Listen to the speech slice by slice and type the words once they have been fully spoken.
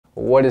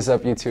What is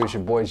up, YouTube? It's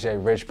your boy Jay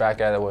Rich back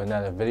at it with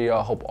another video.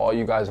 I hope all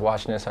you guys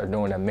watching this are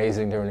doing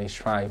amazing during these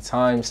trying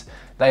times.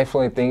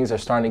 Thankfully, things are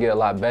starting to get a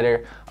lot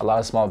better. A lot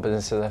of small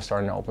businesses are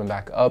starting to open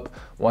back up.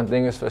 One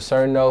thing is for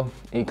certain though,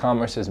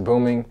 e-commerce is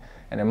booming.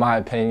 And in my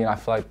opinion, I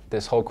feel like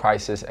this whole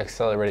crisis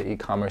accelerated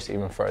e-commerce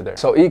even further.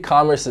 So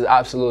e-commerce is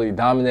absolutely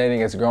dominating.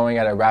 It's growing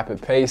at a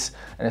rapid pace.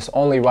 And it's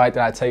only right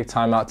that I take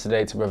time out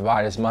today to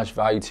provide as much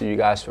value to you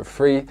guys for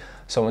free.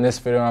 So in this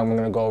video, I'm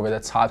gonna go over the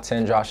top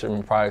 10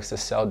 dropshipping products to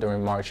sell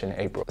during March and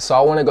April. So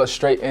I wanna go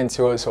straight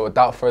into it. So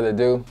without further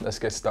ado, let's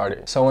get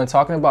started. So when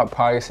talking about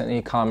products and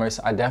e-commerce,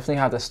 I definitely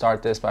have to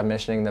start this by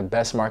mentioning the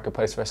best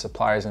marketplace for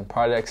suppliers and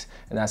products,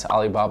 and that's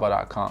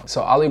Alibaba.com.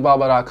 So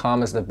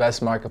Alibaba.com is the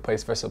best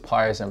marketplace for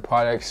suppliers and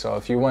products. So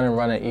if you wanna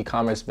run an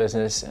e-commerce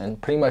business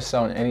and pretty much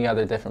sell on any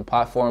other different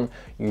platform,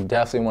 you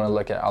definitely wanna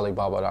look at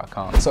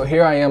Alibaba.com. So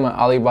here I am on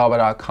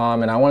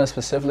Alibaba.com, and I wanna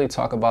specifically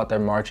talk about their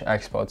March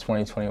Expo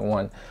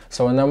 2021.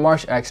 So in the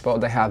March Expo,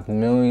 they have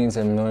millions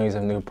and millions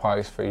of new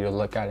products for you to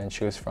look at and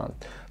choose from.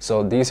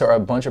 So these are a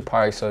bunch of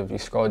products. So if you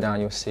scroll down,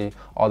 you'll see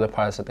all the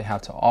products that they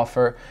have to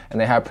offer.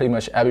 And they have pretty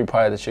much every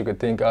product that you could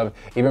think of,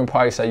 even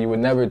products that you would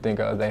never think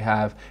of they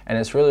have. And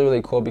it's really,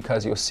 really cool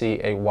because you'll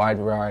see a wide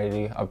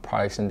variety of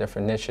products in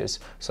different niches.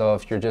 So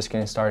if you're just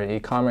getting started in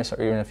e-commerce,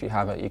 or even if you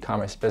have an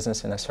e-commerce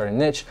business in a certain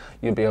niche,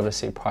 you'll be able to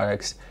see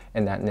products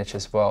in that niche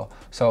as well.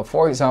 So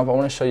for example, I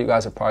want to show you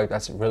guys a product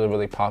that's really,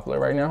 really popular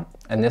right now.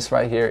 And this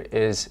right here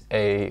is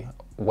a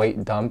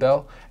weight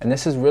dumbbell, and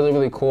this is really,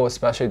 really cool,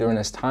 especially during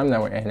this time that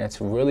we're in. It's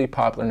really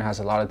popular and has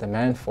a lot of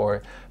demand for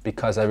it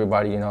because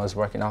everybody, is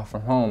working out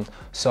from home.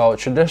 So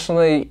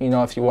traditionally,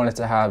 if you wanted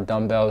to have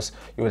dumbbells,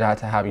 you would have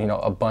to have,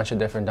 a bunch of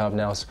different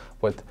dumbbells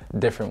with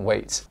different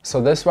weights.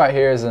 So this right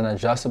here is an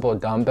adjustable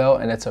dumbbell,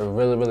 and it's a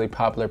really, really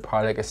popular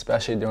product,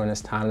 especially during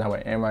this time that we're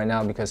in right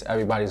now because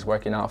everybody's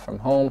working out from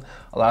home.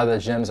 A lot of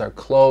the gyms are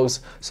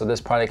closed, so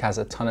this product has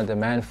a ton of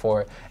demand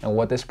for it. And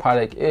what this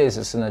product is,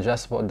 it's an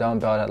adjustable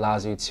dumbbell that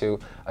allows you to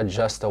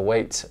adjust the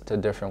weights to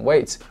different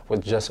weights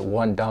with just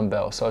one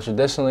dumbbell. So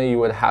traditionally, you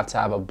would have to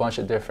have a bunch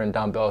of different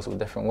dumbbells with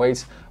different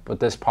weights, but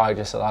this product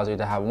just allows you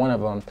to have one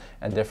of them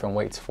and different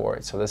weights for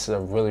it. So this is a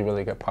really,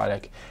 really good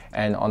product.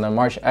 And on the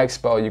March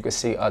Expo, you can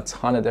see a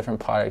ton of different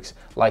products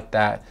like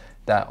that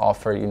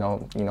offer,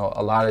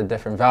 a lot of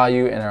different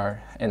value and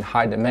are in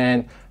high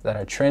demand, that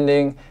are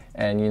trending,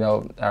 and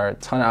are a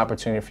ton of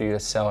opportunity for you to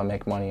sell and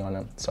make money on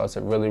them. So it's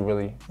a really,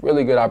 really,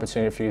 really good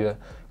opportunity for you to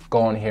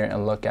go in here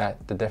and look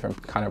at the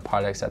different kind of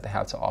products that they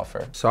have to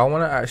offer. So I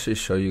want to actually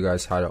show you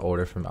guys how to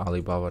order from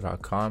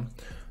Alibaba.com.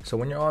 So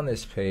when you're on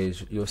this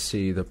page, you'll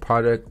see the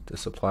product, the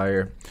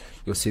supplier,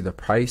 you'll see the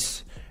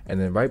price, and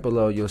then right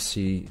below you'll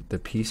see the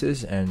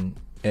pieces and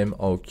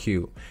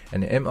MOQ.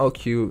 And the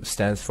MOQ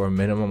stands for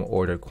minimum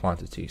order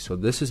quantity. So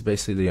this is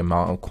basically the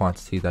amount of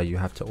quantity that you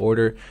have to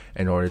order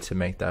in order to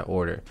make that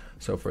order.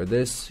 So for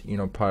this,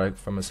 product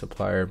from a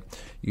supplier,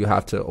 you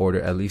have to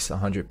order at least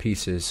 100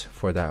 pieces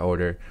for that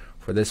order.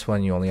 For this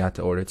one, you only have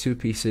to order 2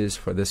 pieces.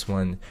 For this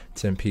one,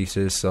 10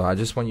 pieces. So I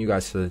just want you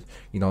guys to,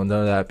 know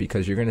that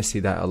because you're going to see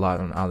that a lot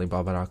on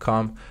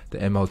Alibaba.com. The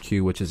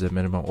MOQ, which is a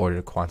minimum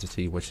order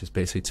quantity, which is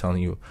basically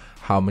telling you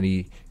how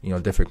many,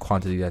 different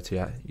quantity that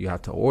you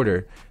have to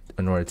order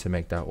in order to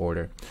make that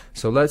order.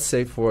 So let's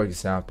say, for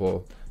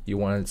example, you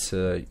wanted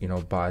to,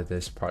 buy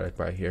this product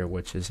right here,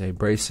 which is a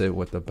bracelet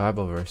with the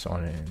Bible verse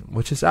on it,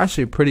 which is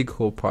actually a pretty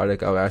cool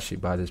product. I would actually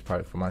buy this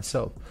product for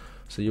myself.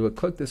 So you would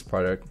click this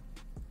product,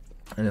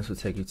 and this will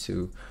take you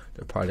to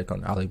the product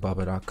on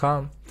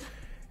Alibaba.com.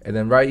 And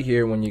then right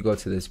here, when you go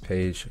to this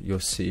page,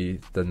 you'll see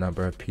the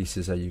number of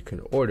pieces that you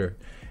could order.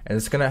 And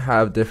it's going to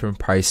have different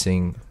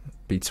pricing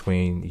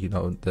between,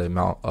 the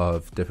amount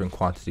of different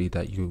quantity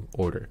that you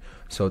order.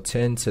 So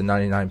 10 to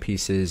 99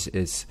 pieces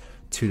is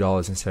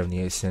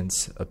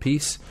 $2.78 a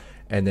piece.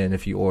 And then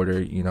if you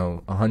order,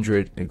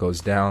 100, it goes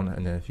down.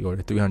 And then if you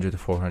order 300 to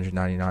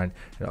 499,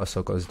 it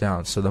also goes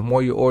down. So the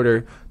more you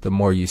order, the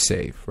more you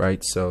save,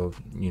 right? So,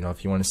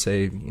 if you want to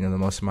save, the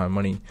most amount of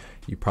money,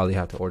 you probably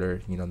have to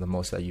order, the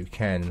most that you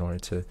can in order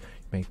to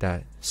make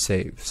that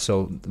save.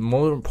 So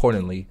more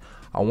importantly,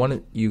 I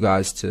wanted you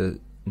guys to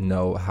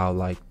know how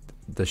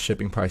the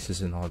shipping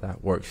prices and all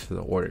that works for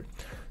the order.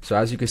 So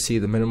as you can see,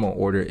 the minimum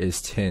order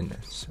is 10.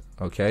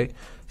 Okay.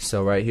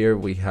 So right here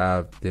we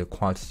have the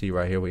quantity.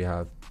 Right here we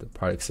have the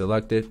product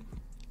selected,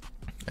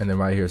 and then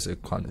right here is the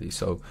quantity.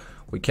 So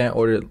we can't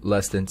order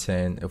less than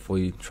 10. If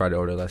we try to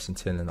order less than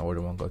 10, then the order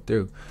won't go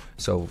through.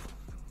 So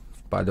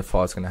by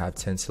default, it's going to have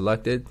 10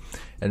 selected.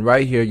 And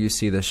right here you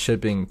see the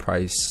shipping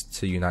price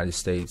to United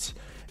States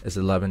is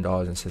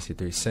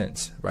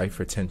 $11.63, right,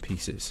 for 10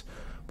 pieces.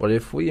 But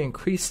if we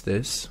increase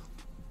this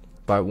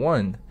by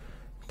 1,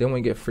 then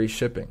we get free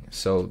shipping.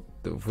 So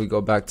if we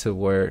go back to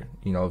where,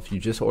 if you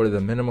just order the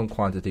minimum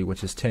quantity,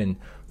 which is 10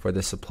 for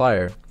the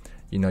supplier,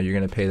 you're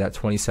going to pay that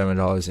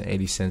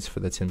 $27.80 for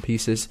the 10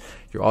 pieces.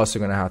 You're also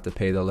going to have to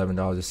pay the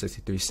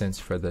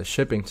 $11.63 for the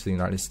shipping to the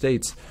United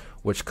States,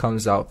 which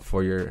comes out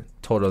for your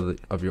total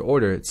of your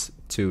order, it's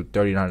to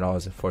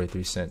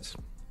 $39.43.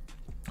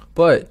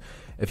 But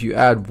if you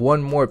add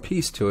one more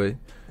piece to it,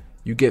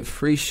 you get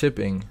free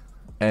shipping,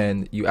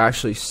 and you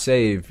actually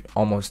save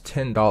almost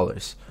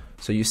 $10.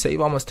 So you save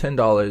almost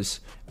 $10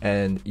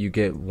 and you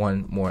get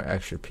one more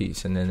extra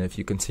piece. And then if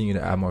you continue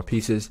to add more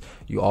pieces,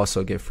 you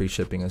also get free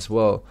shipping as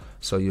well.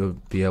 So you'll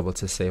be able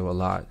to save a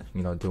lot,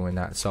 doing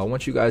that. So I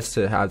want you guys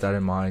to have that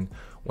in mind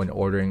when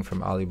ordering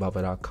from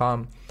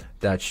Alibaba.com,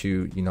 that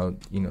you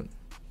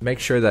make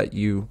sure that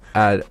you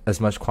add as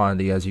much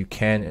quantity as you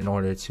can in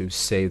order to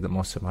save the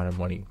most amount of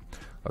money.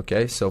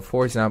 Okay, so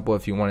for example,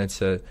 if you wanted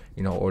to,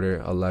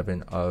 order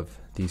 11 of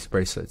these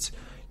bracelets,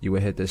 you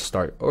would hit this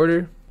start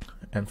order,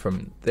 and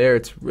from there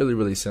it's really,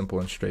 really simple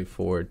and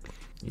straightforward.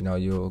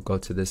 You'll go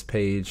to this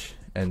page,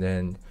 and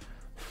then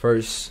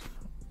first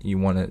you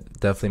want to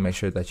definitely make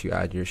sure that you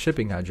add your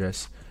shipping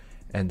address,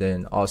 and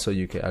then also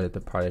you can edit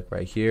the product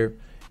right here.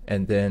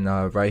 And then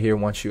right here,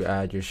 once you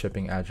add your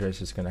shipping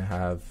address, it's going to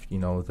have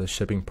the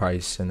shipping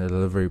price and the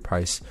delivery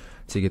price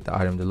to get the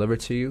item delivered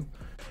to you.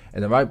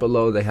 And then right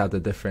below, they have the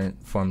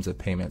different forms of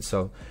payment.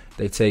 So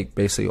they take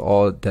basically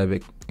all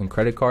debit and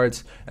credit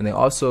cards, and they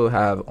also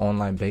have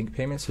online bank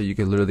payments, so you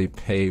can literally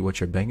pay with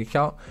your bank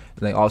account.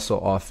 And they also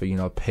offer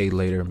pay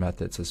later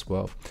methods as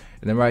well.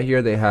 And then right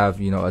here they have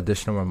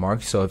additional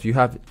remarks. So if you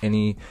have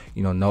any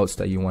notes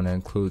that you want to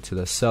include to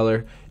the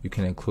seller, you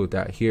can include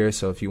that here.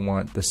 So if you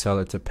want the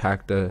seller to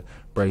pack the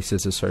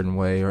bracelets a certain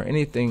way, or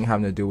anything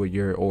having to do with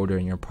your order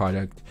and your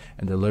product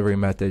and delivery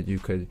method, you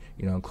could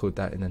include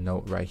that in the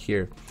note right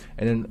here.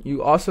 And then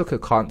you also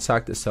could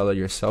contact the seller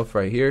yourself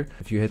right here.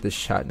 If you hit this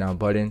chat now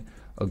button,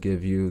 it'll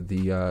give you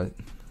the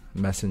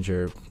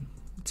messenger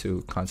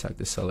to contact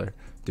the seller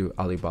through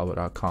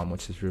Alibaba.com,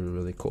 which is really,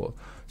 really cool.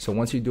 So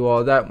once you do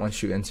all that,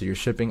 once you enter your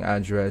shipping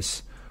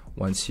address,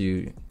 once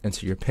you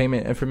enter your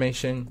payment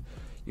information,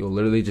 you'll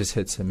literally just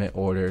hit submit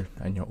order,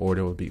 and your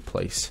order will be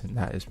placed, and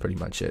that is pretty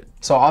much it.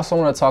 So I also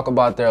want to talk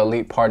about their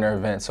elite partner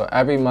event. So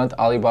every month,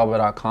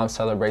 Alibaba.com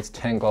celebrates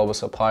 10 global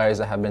suppliers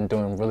that have been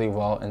doing really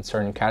well in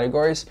certain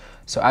categories.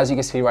 So as you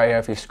can see right here,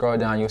 if you scroll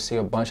down, you'll see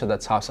a bunch of the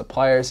top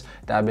suppliers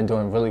that have been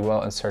doing really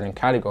well in certain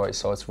categories.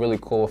 So it's really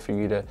cool for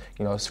you to,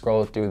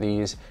 scroll through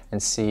these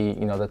and see,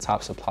 the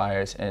top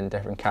suppliers in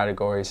different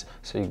categories,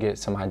 so you get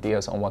some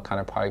ideas on what kind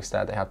of products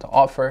that they have to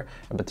offer,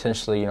 and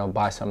potentially,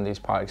 buy some of these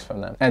products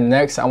from them. And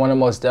next, I want to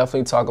most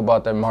definitely talk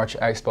about their March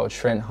Expo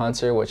Trend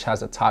Hunter, which has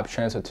the top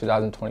trends of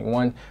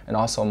 2021 and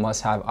also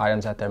must-have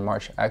items at their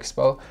March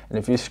Expo. And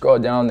if you scroll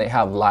down, they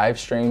have live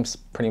streams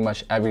pretty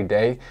much every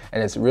day,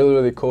 and it's really,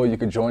 really cool. You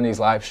could join these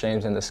live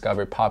streams and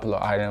discover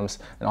popular items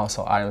and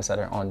also items that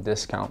are on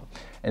discount.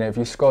 And if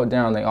you scroll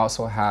down, they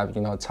also have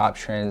top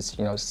trends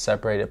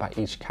separated by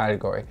each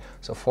category.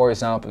 So for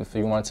example, if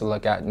you want to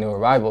look at new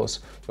arrivals,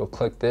 you'll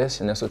click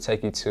this, and this will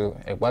take you to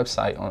a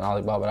website on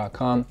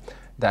Alibaba.com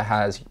that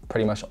has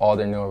pretty much all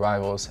their new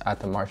arrivals at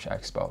the March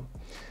Expo.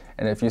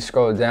 And if you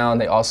scroll down,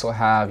 they also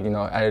have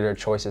editor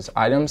choices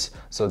items.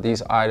 So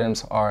these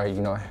items are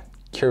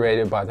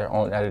curated by their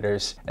own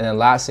editors. And then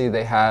lastly,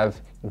 they have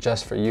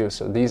just for you.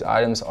 So these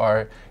items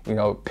are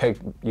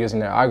picked using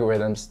their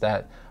algorithms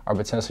that are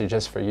potentially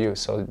just for you.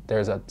 So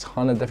there's a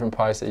ton of different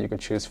products that you could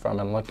choose from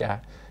and look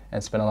at,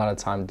 and spend a lot of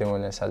time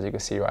doing this, as you can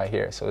see right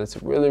here. So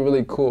it's really,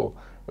 really cool.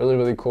 Really,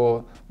 really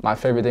cool. My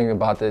favorite thing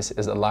about this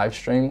is the live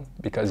stream,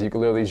 because you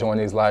can literally join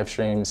these live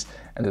streams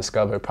and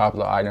discover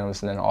popular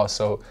items, and then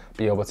also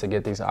be able to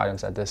get these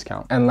items at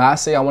discount. And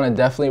lastly, I want to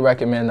definitely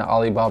recommend the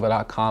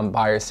Alibaba.com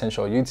Buyer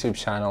Central YouTube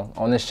channel.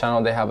 On this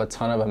channel, they have a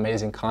ton of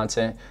amazing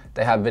content.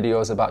 They have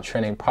videos about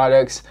trending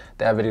products.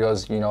 They have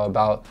videos,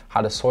 about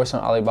how to source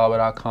on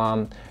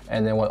Alibaba.com.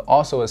 And then what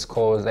also is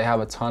cool is they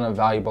have a ton of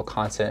valuable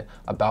content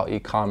about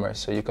e-commerce.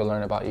 So you can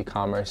learn about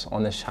e-commerce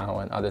on this channel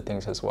and other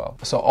things as well.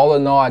 So all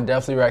in all, I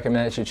definitely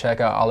recommend that you check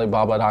out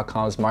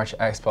Alibaba.com's March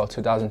Expo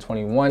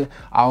 2021.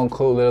 I'll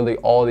include literally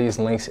all these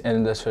links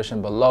in the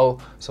description below.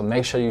 So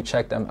make sure you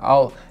check them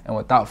out. And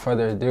without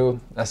further ado,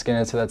 let's get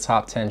into the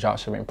top 10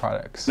 dropshipping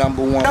products.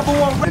 Number one.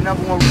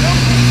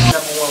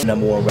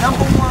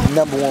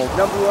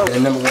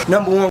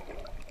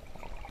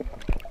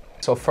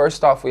 So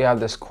first off, we have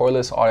this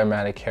cordless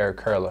automatic hair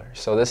curler.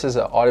 So this is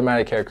an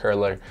automatic hair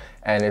curler,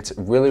 and it's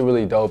really,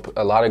 really dope.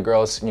 A lot of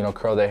girls,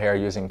 curl their hair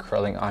using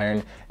curling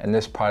iron, and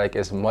this product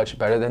is much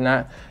better than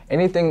that.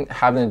 Anything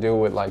having to do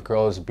with like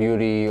girls'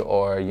 beauty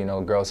or,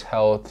 girls'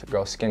 health,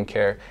 girls'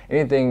 skincare,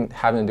 anything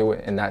having to do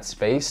with in that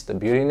space, the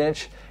beauty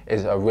niche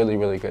is a really,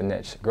 really good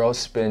niche. Girls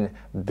spend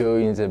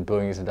billions and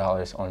billions of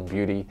dollars on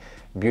beauty.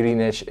 Beauty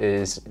niche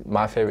is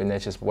my favorite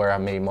niche, is where I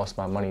made most of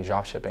my money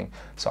dropshipping.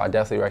 So I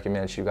definitely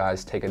recommend that you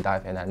guys take a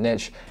dive in that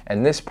niche.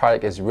 And this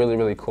product is really,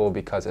 really cool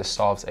because it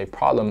solves a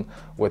problem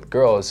with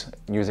girls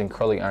using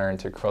curling iron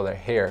to curl their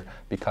hair,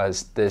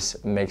 because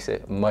this makes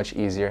it much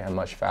easier and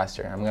much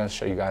faster. I'm going to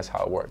show you guys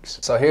how it works.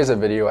 So here's a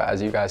video.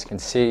 As you guys can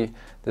see,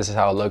 This is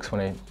how it looks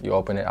when you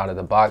open it out of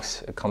the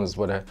box. It comes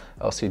with a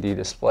LCD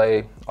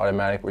display,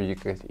 automatic, where you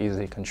could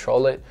easily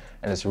control it.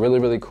 And it's really,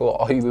 really cool.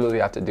 All you literally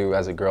have to do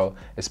as a girl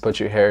is put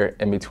your hair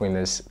in between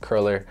this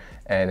curler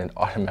and it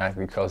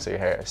automatically curls your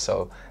hair.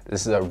 So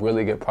this is a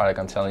really good product,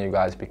 I'm telling you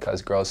guys,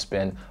 because girls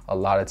spend a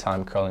lot of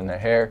time curling their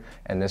hair,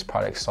 and this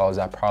product solves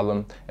that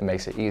problem. It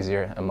makes it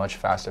easier and much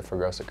faster for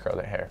girls to curl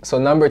their hair. So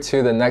number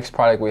 2, the next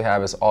product we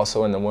have is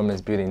also in the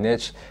women's beauty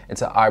niche.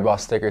 It's an eyebrow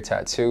sticker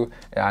tattoo.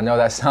 And I know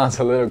that sounds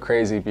a little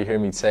crazy if you hear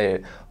me say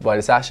it, but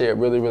it's actually a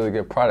really, really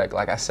good product.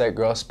 Like I said,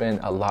 girls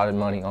spend a lot of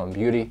money on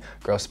beauty.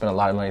 Girls spend a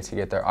lot of money to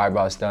get their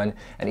eyebrows done.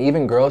 And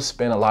even girls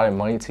spend a lot of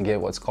money to get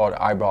what's called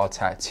eyebrow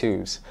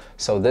tattoos.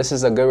 So this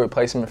is a good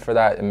replacement for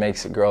that. It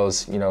makes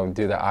girls,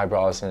 do their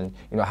eyebrows and,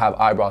 have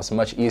eyebrows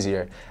much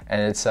easier.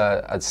 And it's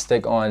a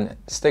stick-on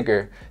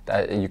sticker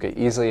that you could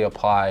easily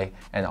apply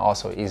and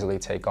also easily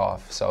take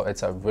off. So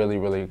it's a really,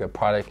 really good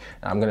product.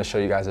 And I'm gonna show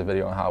you guys a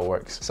video on how it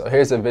works. So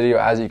here's the video.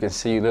 As you can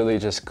see, you literally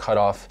just cut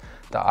off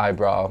the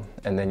eyebrow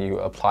and then you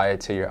apply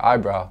it to your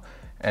eyebrow,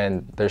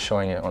 and they're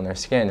showing it on their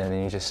skin, and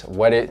then you just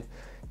wet it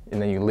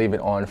and then you leave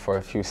it on for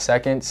a few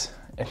seconds,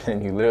 and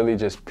then you literally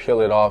just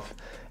peel it off,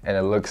 and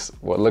it looks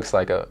what looks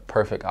like a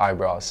perfect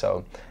eyebrow.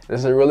 So this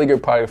is a really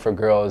good product for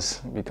girls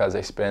because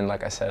they spend,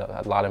 like I said,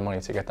 a lot of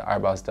money to get the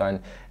eyebrows done,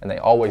 and they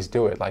always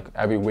do it like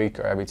every week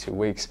or every 2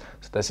 weeks.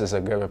 So this is a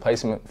good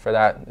replacement for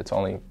that. It's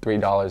only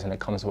 $3 and it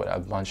comes with a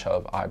bunch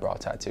of eyebrow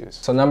tattoos.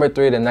 So number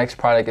 3, the next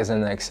product is in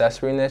the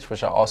accessory niche,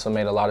 which I also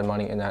made a lot of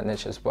money in that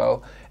niche as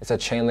well. It's a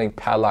chain link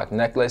padlock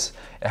necklace.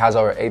 It has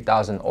over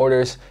 8,000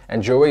 orders,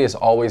 and jewelry is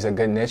always a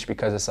good niche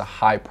because it's a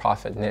high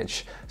profit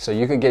niche. So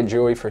you could get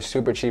jewelry for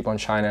super cheap on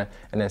China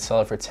and then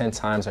sell it for 10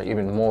 times or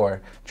even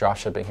more drop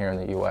shipping here in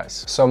the US.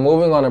 So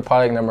moving on to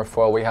product number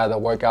 4, we have the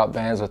workout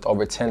bands with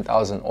over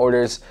 10,000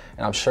 orders.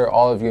 And I'm sure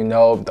all of you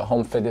know the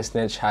home fitness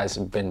niche has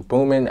been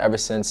booming ever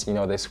since,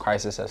 this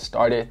crisis has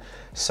started.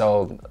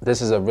 So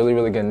this is a really,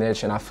 really good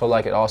niche, and I feel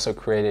like it also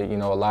created,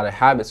 a lot of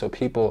habits with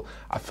people.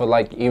 I feel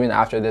like even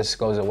after this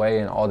goes away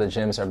and all the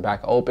gyms are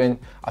back open,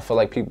 I feel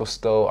like people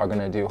still are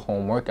gonna do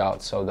home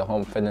workouts. So the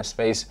home fitness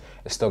space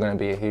is still gonna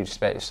be a huge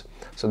space.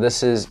 So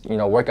this is,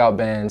 workout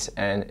bands,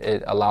 and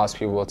it allows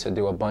people to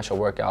do a bunch of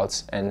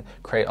workouts and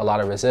create a lot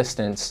of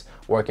resistance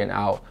working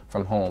out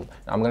from home.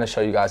 And I'm going to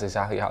show you guys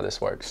exactly how this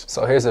works.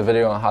 So here's a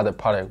video on how the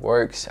product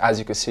works. As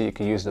you can see, you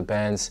can use the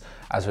bands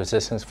as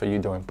resistance for you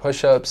doing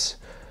push-ups.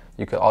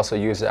 You could also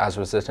use it as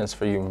resistance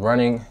for you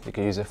running. You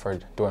can use it for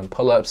doing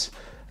pull-ups.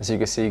 As you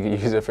can see, you can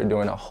use it for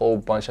doing a whole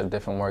bunch of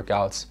different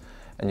workouts.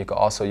 And you can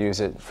also use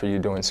it for you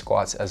doing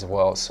squats as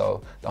well.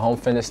 So the home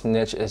fitness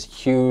niche is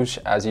huge.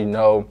 As you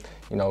know,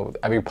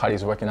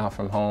 everybody's working out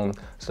from home.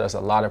 So there's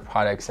a lot of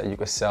products that you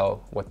could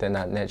sell within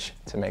that niche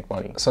to make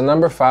money. So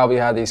number 5, we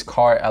have these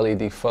car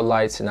LED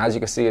footlights. And as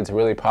you can see, it's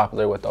really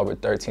popular with over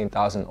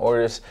 13,000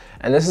 orders.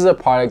 And this is a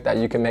product that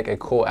you can make a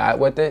cool ad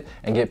with it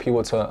and get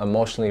people to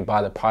emotionally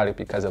buy the product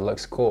because it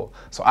looks cool.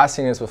 So I've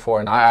seen this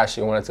before, and I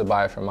actually wanted to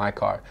buy it for my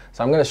car.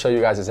 So I'm gonna show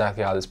you guys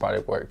exactly how this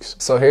product works.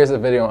 So here's a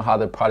video on how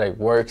the product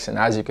works. And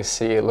as you can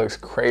see, it looks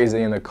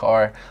crazy in the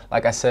car.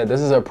 Like I said, this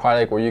is a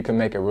product where you can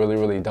make a really,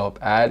 really dope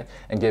ad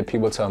and get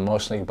people to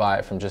emotionally buy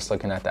it from just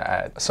looking at the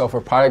ad. So for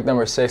product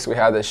number 6, we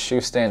have this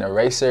shoe stand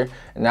eraser.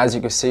 And as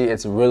you can see,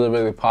 it's really,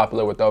 really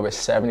popular with over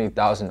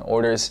 70,000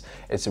 orders.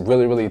 It's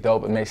really, really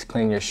dope. It makes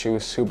cleaning your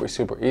shoes super,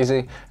 super easy.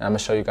 And I'm gonna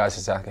show you guys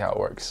exactly how it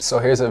works. So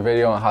here's a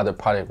video on how the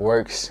product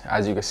works.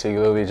 As you can see, you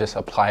literally just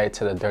apply it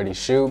to the dirty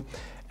shoe,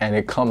 and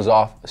it comes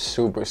off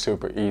super,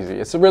 super easy.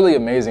 It's really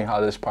amazing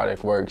how this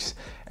product works.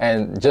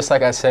 And just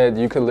like I said,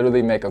 you could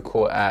literally make a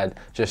cool ad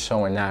just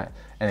showing that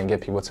and then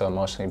get people to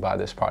emotionally buy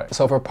this product.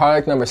 So for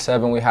product number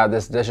 7, we have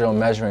this digital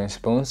measuring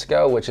spoon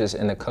scale, which is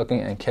in the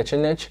cooking and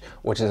kitchen niche,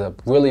 which is a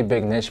really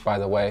big niche, by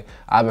the way.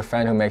 I have a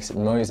friend who makes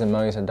millions and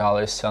millions of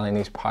dollars selling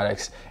these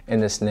products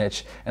in this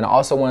niche. And I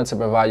also wanted to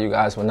provide you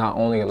guys with not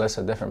only a list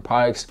of different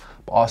products,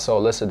 but also a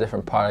list of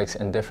different products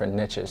in different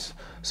niches.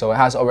 So it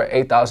has over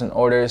 8,000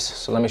 orders.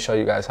 So let me show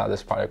you guys how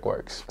this product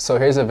works. So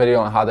here's a video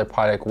on how the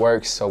product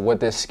works. So with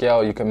this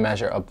scale, you can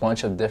measure a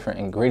bunch of different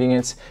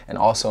ingredients and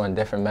also in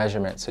different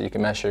measurements. So you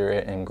can measure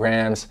it in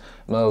grams,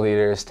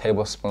 milliliters,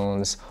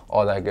 tablespoons,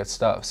 all that good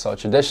stuff. So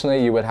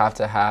traditionally, you would have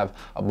to have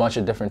a bunch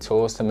of different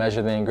tools to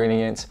measure the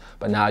ingredients,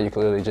 but now you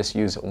can literally just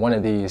use one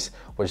of these,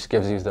 which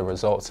gives you the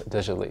results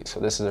digitally. So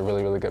this is a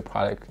really, really good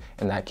product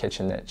in that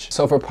kitchen niche.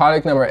 So for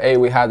product number 8,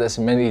 we have this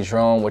mini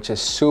drone, which is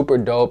super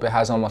dope. It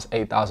has almost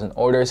 8,000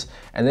 orders.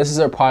 And this is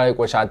a product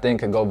which I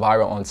think could go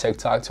viral on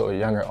TikTok to a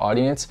younger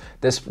audience.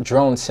 This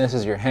drone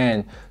senses your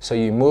hand, so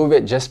you move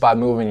it just by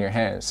moving your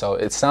hand. So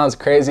it sounds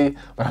crazy,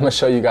 but I'm gonna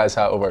show you guys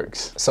how it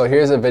works. So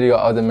here's a video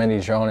of the mini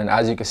drone, and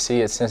as you can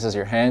see, it senses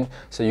your hand.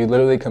 So you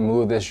literally can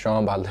move this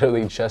drone by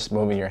literally just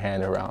moving your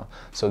hand around.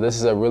 So this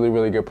is a really,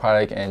 really good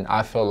product, and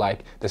I feel like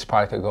this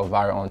product could go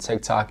viral on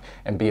TikTok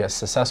and be a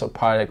successful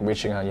product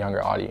reaching a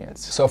younger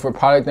audience. So for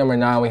product number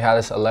 9, we have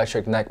this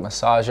electric neck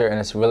massager, and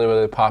it's really,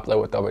 really popular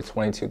with over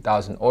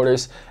 22,000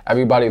 orders.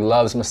 Everybody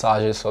loves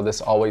massages, so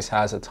this always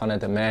has a ton of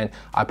demand.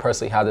 I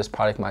personally have this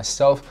product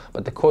myself,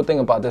 but the cool thing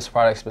about this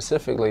product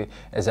specifically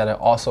is that it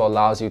also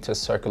allows you to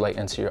circulate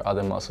into your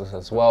other muscles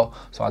as well.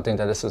 So I think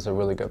that this is a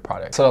really good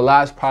product. So the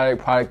last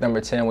product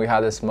number 10, we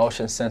have this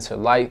motion sensor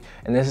light,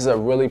 and this is a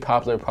really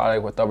popular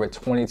product with over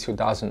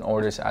 22,000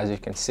 orders, as you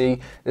can see.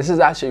 This is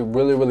actually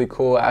really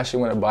cool. I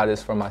actually went to buy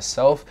this for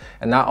myself,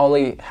 and not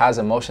only has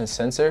a motion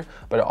sensor,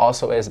 but it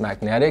also is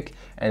magnetic,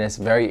 and it's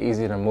very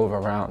easy to move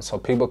around. So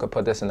people could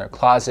put this in their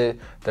closet,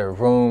 their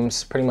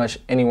rooms, pretty much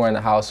anywhere in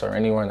the house or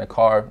anywhere in the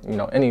car, you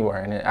know,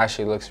 anywhere, and it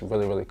actually looks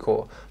really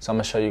cool. So I'm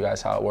gonna show you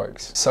guys how it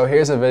works. So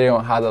here's a video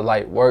on how the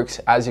light works.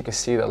 As you can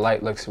see, the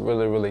light looks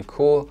really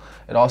cool.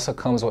 It also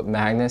comes with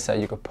magnets that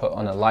you could put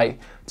on the light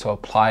to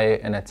apply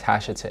it and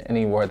attach it to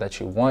anywhere that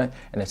you want,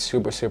 and it's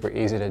super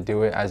easy to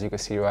do it, as you can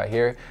see right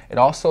here. It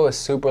also is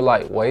super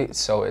lightweight,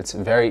 so it's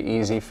very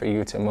easy for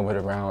you to move it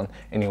around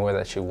anywhere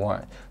that you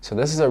want. So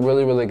this is a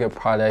really good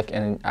product,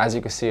 and as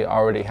you can see, it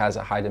already has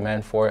a high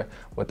demand for it,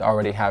 with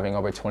already having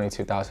over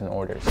 22,000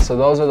 orders. So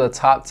those are the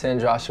top 10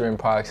 dropshipping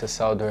products to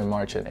sell during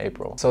March and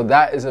April. So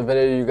that is a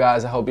video, you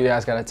guys. I hope you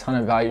guys got a ton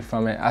of value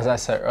from it. As I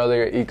said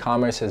earlier,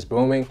 e-commerce is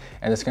booming,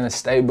 and it's gonna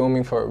stay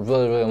booming for a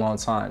really long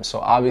time. So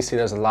obviously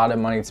there's a lot of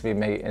money to be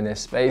made in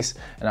this space,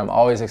 and I'm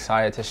always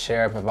excited to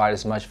share and provide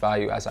as much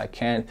value as I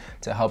can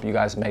to help you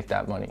guys make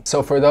that money.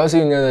 So for those of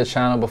you new to the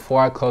channel,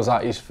 before I close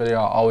out each video,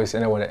 I always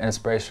end it with an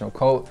inspirational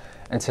quote.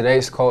 And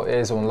today's quote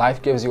is, when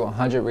life gives you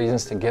 100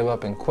 reasons to give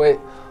up and quit,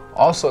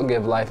 also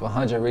give life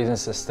 100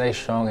 reasons to stay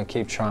strong and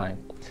keep trying.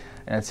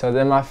 And until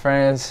then, my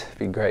friends,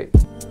 be great.